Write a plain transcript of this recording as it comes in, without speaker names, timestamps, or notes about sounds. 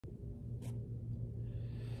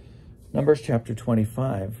Numbers chapter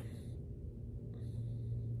 25.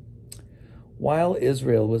 While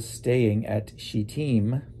Israel was staying at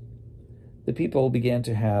Shittim, the people began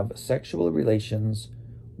to have sexual relations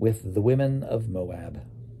with the women of Moab.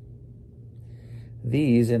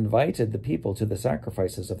 These invited the people to the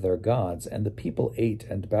sacrifices of their gods, and the people ate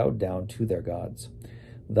and bowed down to their gods.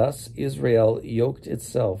 Thus Israel yoked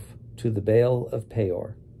itself to the Baal of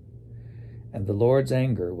Peor, and the Lord's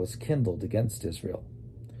anger was kindled against Israel.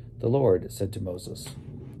 The Lord said to Moses,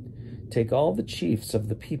 "Take all the chiefs of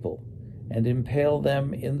the people and impale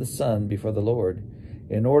them in the sun before the Lord,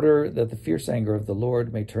 in order that the fierce anger of the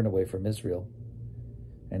Lord may turn away from Israel."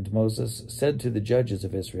 And Moses said to the judges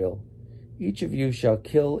of Israel, "Each of you shall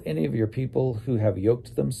kill any of your people who have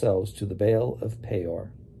yoked themselves to the Baal of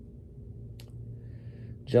Peor."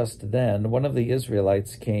 Just then one of the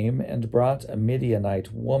Israelites came and brought a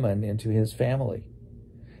Midianite woman into his family.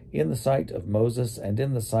 In the sight of Moses and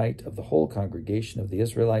in the sight of the whole congregation of the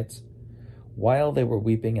Israelites, while they were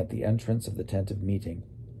weeping at the entrance of the tent of meeting.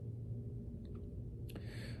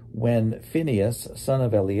 When Phinehas, son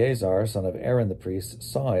of Eleazar, son of Aaron the priest,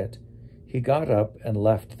 saw it, he got up and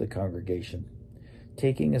left the congregation.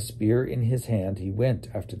 Taking a spear in his hand, he went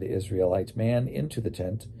after the Israelite man into the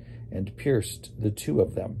tent and pierced the two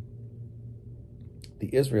of them,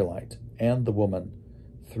 the Israelite and the woman,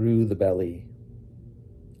 through the belly.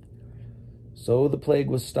 So the plague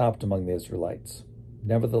was stopped among the Israelites.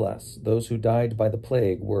 Nevertheless, those who died by the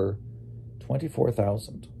plague were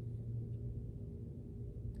 24,000.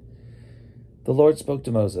 The Lord spoke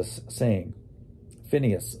to Moses, saying,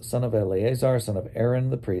 "Phinehas, son of Eleazar, son of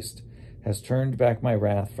Aaron the priest, has turned back my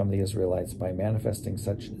wrath from the Israelites by manifesting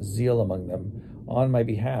such zeal among them on my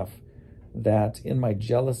behalf, that in my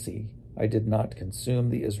jealousy I did not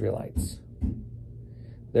consume the Israelites.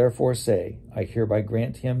 Therefore say, I hereby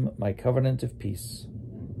grant him my covenant of peace.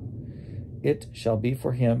 It shall be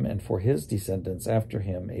for him and for his descendants after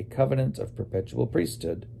him a covenant of perpetual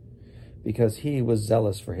priesthood, because he was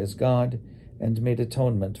zealous for his God and made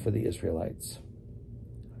atonement for the Israelites."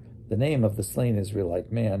 The name of the slain Israelite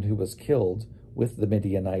man who was killed with the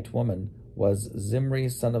Midianite woman was Zimri,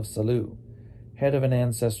 son of Salu, head of an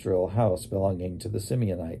ancestral house belonging to the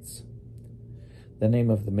Simeonites. The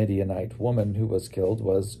name of the Midianite woman who was killed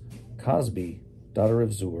was Cosbi, daughter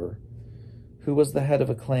of Zur, who was the head of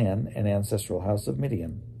a clan, an ancestral house of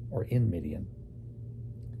Midian, or in Midian.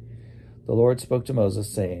 The Lord spoke to Moses,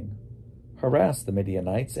 saying, "Harass the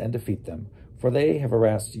Midianites and defeat them, for they have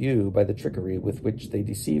harassed you by the trickery with which they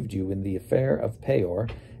deceived you in the affair of Peor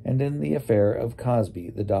and in the affair of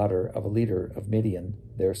Cosbi, the daughter of a leader of Midian,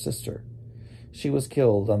 their sister. She was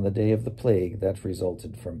killed on the day of the plague that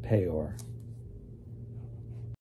resulted from Peor."